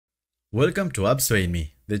Welcome to Apps Pay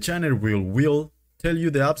Me, the channel where we'll tell you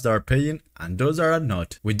the apps that are paying and those that are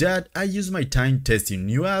not. With that, I use my time testing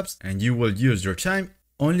new apps and you will use your time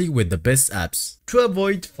only with the best apps to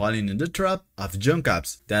avoid falling in the trap of junk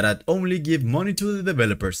apps that only give money to the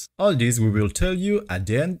developers. All this we will tell you at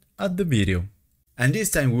the end of the video. And this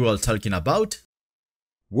time we will talking about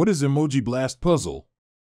what is Emoji Blast Puzzle?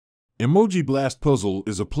 Emoji Blast Puzzle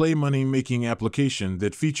is a play money making application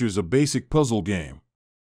that features a basic puzzle game.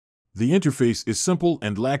 The interface is simple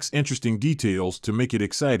and lacks interesting details to make it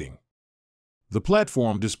exciting. The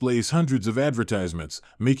platform displays hundreds of advertisements,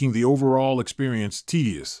 making the overall experience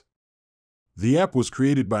tedious. The app was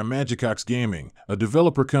created by Magicox Gaming, a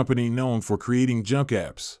developer company known for creating junk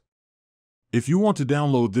apps. If you want to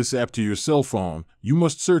download this app to your cell phone, you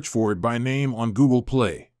must search for it by name on Google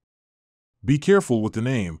Play. Be careful with the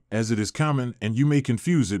name, as it is common and you may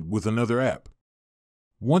confuse it with another app.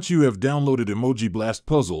 Once you have downloaded Emoji Blast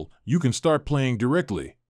Puzzle, you can start playing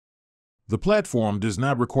directly. The platform does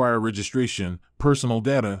not require registration, personal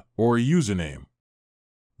data, or a username.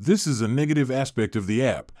 This is a negative aspect of the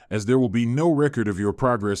app, as there will be no record of your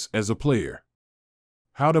progress as a player.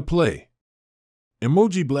 How to play?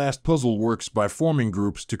 Emoji Blast Puzzle works by forming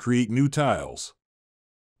groups to create new tiles.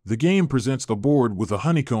 The game presents a board with a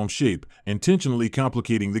honeycomb shape, intentionally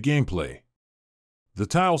complicating the gameplay. The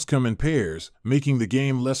tiles come in pairs, making the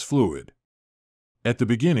game less fluid. At the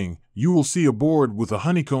beginning, you will see a board with a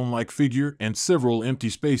honeycomb-like figure and several empty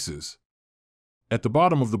spaces. At the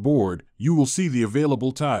bottom of the board, you will see the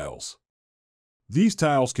available tiles. These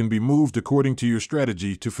tiles can be moved according to your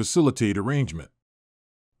strategy to facilitate arrangement.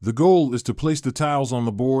 The goal is to place the tiles on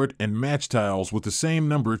the board and match tiles with the same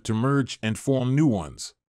number to merge and form new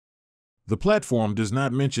ones. The platform does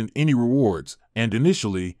not mention any rewards, and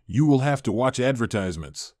initially, you will have to watch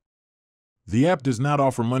advertisements. The app does not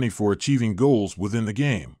offer money for achieving goals within the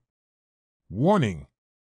game. Warning: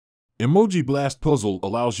 Emoji Blast Puzzle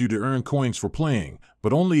allows you to earn coins for playing,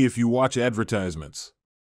 but only if you watch advertisements.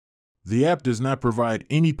 The app does not provide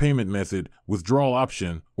any payment method, withdrawal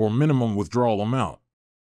option, or minimum withdrawal amount.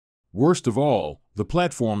 Worst of all, the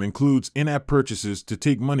platform includes in-app purchases to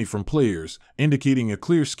take money from players, indicating a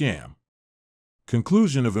clear scam.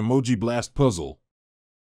 Conclusion of Emoji Blast Puzzle.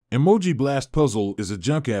 Emoji Blast Puzzle is a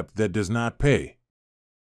junk app that does not pay.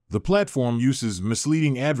 The platform uses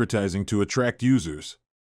misleading advertising to attract users.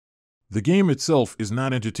 The game itself is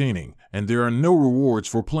not entertaining, and there are no rewards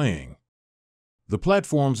for playing. The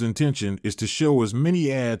platform's intention is to show as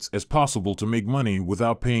many ads as possible to make money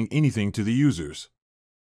without paying anything to the users.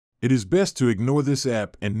 It is best to ignore this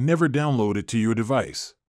app and never download it to your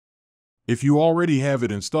device. If you already have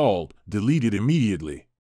it installed, delete it immediately.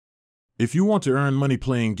 If you want to earn money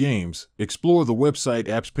playing games, explore the website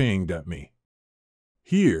appspaying.me.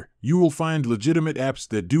 Here, you will find legitimate apps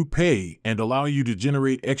that do pay and allow you to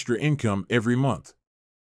generate extra income every month.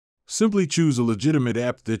 Simply choose a legitimate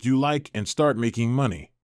app that you like and start making money.